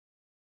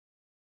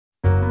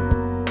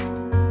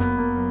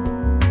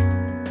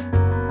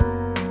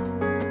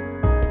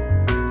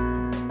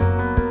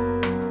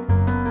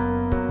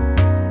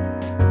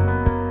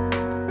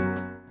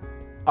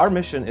Our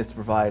mission is to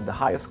provide the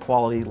highest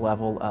quality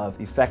level of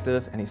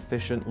effective and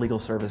efficient legal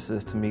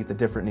services to meet the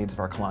different needs of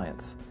our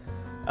clients.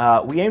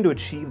 We aim to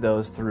achieve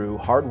those through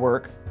hard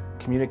work,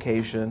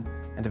 communication,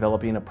 and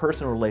developing a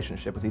personal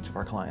relationship with each of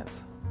our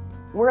clients.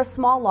 We're a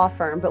small law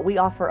firm, but we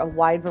offer a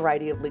wide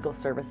variety of legal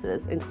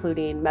services,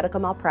 including medical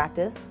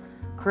malpractice,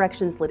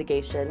 corrections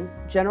litigation,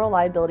 general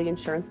liability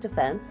insurance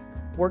defense,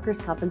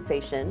 workers'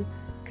 compensation,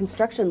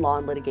 construction law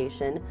and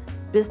litigation,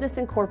 business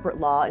and corporate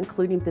law,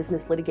 including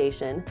business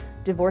litigation,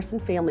 divorce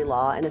and family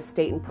law, and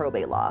estate and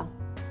probate law.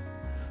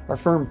 Our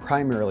firm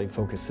primarily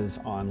focuses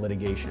on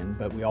litigation,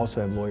 but we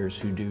also have lawyers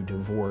who do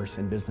divorce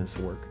and business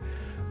work.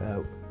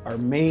 Our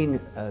main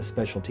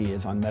specialty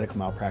is on medical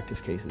malpractice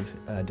cases,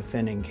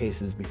 defending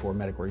cases before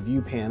medical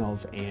review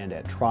panels and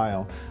at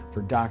trial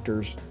for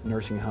doctors,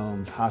 nursing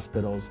homes,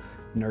 hospitals,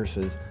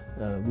 nurses,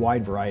 a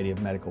wide variety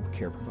of medical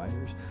care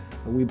providers.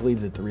 We believe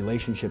that the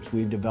relationships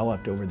we've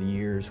developed over the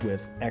years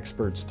with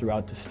experts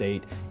throughout the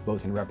state,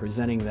 both in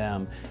representing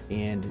them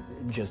and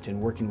just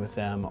in working with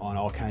them on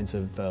all kinds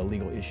of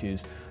legal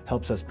issues,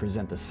 helps us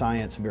present the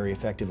science very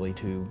effectively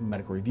to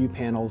medical review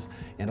panels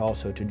and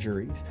also to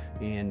juries,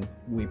 and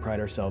we pride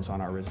ourselves on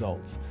our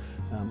results.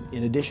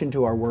 In addition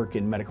to our work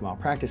in medical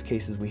malpractice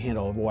cases, we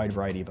handle a wide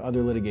variety of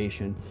other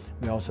litigation.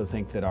 We also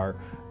think that our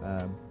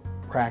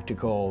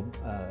practical,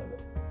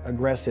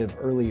 aggressive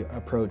early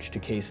approach to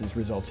cases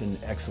results in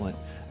excellent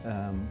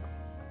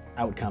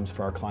outcomes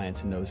for our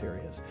clients in those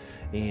areas.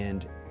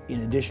 And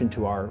in addition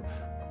to our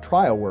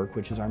trial work,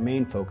 which is our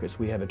main focus,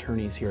 we have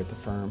attorneys here at the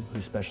firm who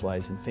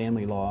specialize in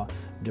family law,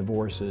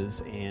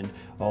 divorces, and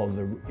all of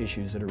the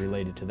issues that are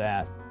related to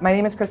that. My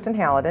name is Kristen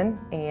Hallidan,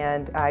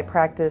 and I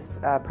practice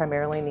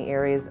primarily in the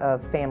areas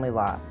of family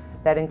law.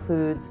 That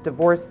includes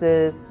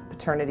divorces,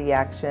 paternity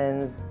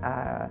actions,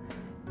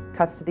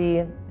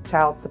 custody,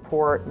 child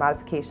support,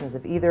 modifications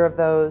of either of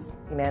those,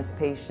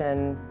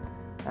 emancipation.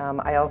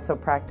 I also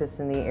practice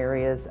in the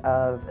areas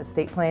of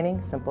estate planning,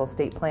 simple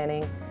estate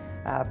planning,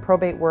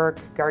 probate work,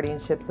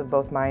 guardianships of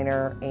both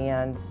minor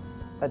and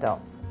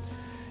adults.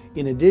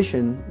 In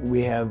addition,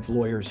 we have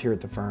lawyers here at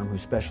the firm who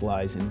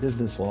specialize in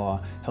business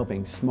law,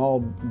 helping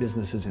small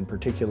businesses in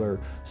particular,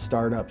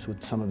 startups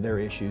with some of their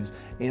issues,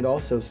 and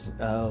also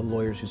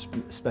lawyers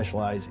who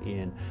specialize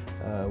in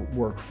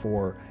work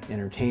for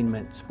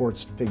entertainment,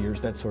 sports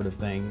figures, that sort of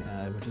thing,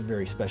 which is a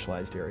very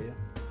specialized area.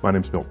 My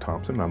name is Milt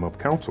Thompson. I'm of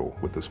counsel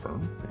with this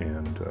firm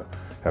and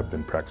have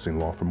been practicing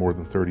law for more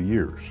than 30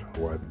 years,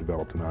 where I've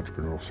developed an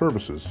entrepreneurial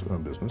services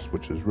business,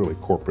 which is really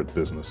corporate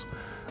business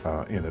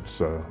in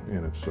its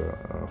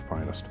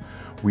finest.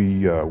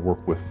 We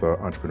work with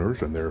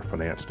entrepreneurs and their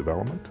finance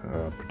development,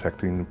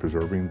 protecting and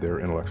preserving their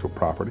intellectual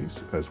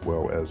properties, as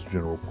well as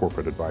general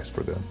corporate advice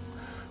for them.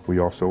 We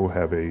also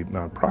have a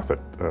nonprofit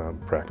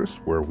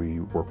practice where we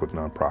work with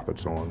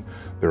nonprofits on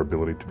their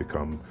ability to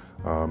become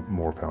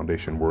more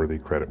foundation-worthy,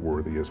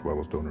 credit-worthy, as well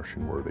as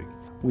donation-worthy.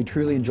 We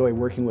truly enjoy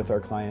working with our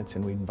clients,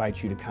 and we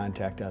invite you to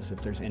contact us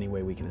if there's any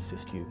way we can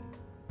assist you.